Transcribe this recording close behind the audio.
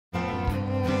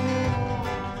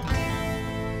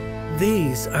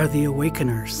These are the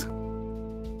Awakeners.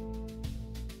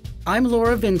 I'm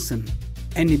Laura Vinson,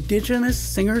 an Indigenous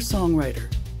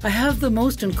singer-songwriter. I have the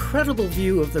most incredible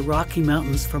view of the Rocky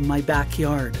Mountains from my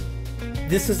backyard.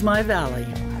 This is my valley.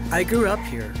 I grew up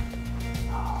here.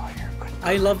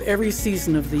 I love every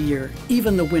season of the year.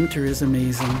 Even the winter is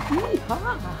amazing.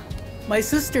 My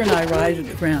sister and I ride at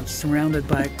a ranch surrounded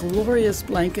by a glorious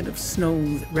blanket of snow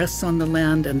that rests on the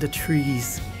land and the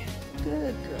trees.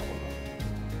 Good girl.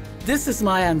 This is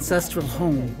my ancestral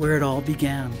home where it all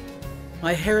began.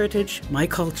 My heritage, my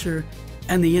culture,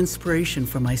 and the inspiration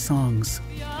for my songs.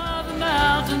 We are the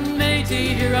mountain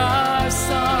Métis, hear our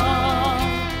song.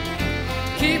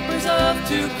 Keepers of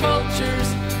two cultures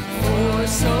for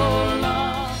so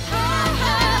long.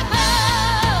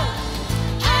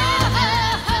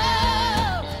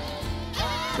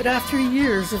 But after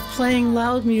years of playing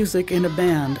loud music in a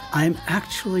band, I'm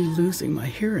actually losing my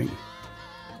hearing.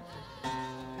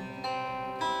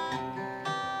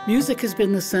 Music has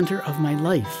been the center of my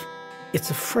life.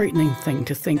 It's a frightening thing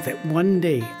to think that one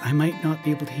day I might not be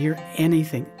able to hear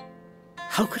anything.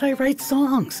 How could I write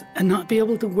songs and not be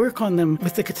able to work on them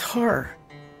with the guitar?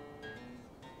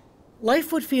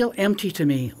 Life would feel empty to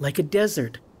me, like a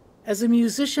desert. As a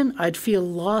musician, I'd feel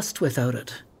lost without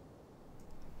it.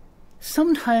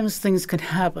 Sometimes things can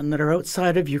happen that are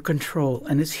outside of your control,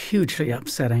 and it's hugely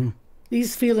upsetting.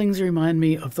 These feelings remind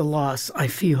me of the loss I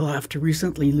feel after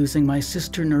recently losing my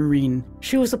sister Noreen.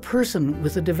 She was a person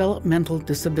with a developmental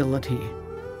disability.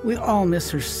 We all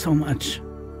miss her so much.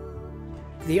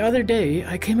 The other day,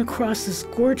 I came across this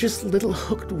gorgeous little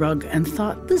hooked rug and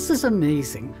thought, this is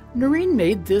amazing. Noreen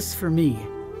made this for me.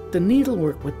 The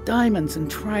needlework with diamonds and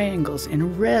triangles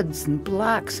in reds and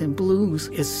blacks and blues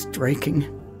is striking.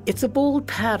 It's a bold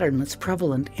pattern that's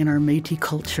prevalent in our Métis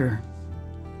culture.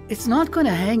 It's not going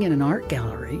to hang in an art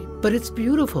gallery, but it's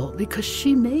beautiful because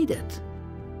she made it.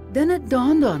 Then it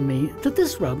dawned on me that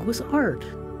this rug was art.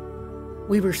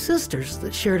 We were sisters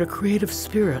that shared a creative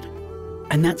spirit,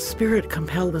 and that spirit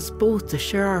compelled us both to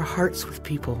share our hearts with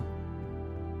people.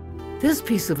 This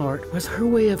piece of art was her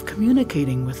way of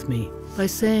communicating with me by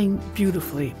saying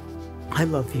beautifully, "I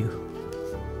love you."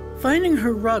 Finding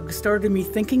her rug started me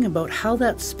thinking about how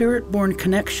that spirit-born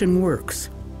connection works.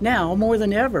 Now, more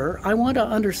than ever, I want to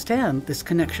understand this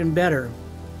connection better.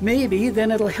 Maybe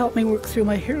then it'll help me work through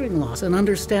my hearing loss and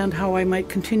understand how I might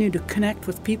continue to connect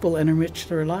with people and enrich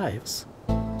their lives.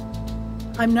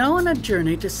 I'm now on a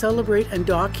journey to celebrate and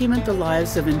document the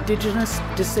lives of Indigenous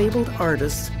disabled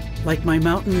artists like my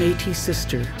Mountain Métis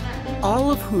sister, all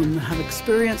of whom have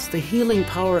experienced the healing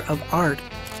power of art.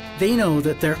 They know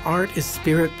that their art is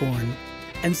spirit-born,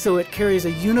 and so it carries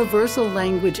a universal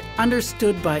language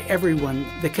understood by everyone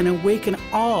that can awaken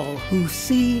all who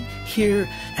see, hear,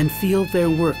 and feel their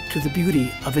work to the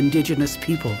beauty of Indigenous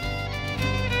people.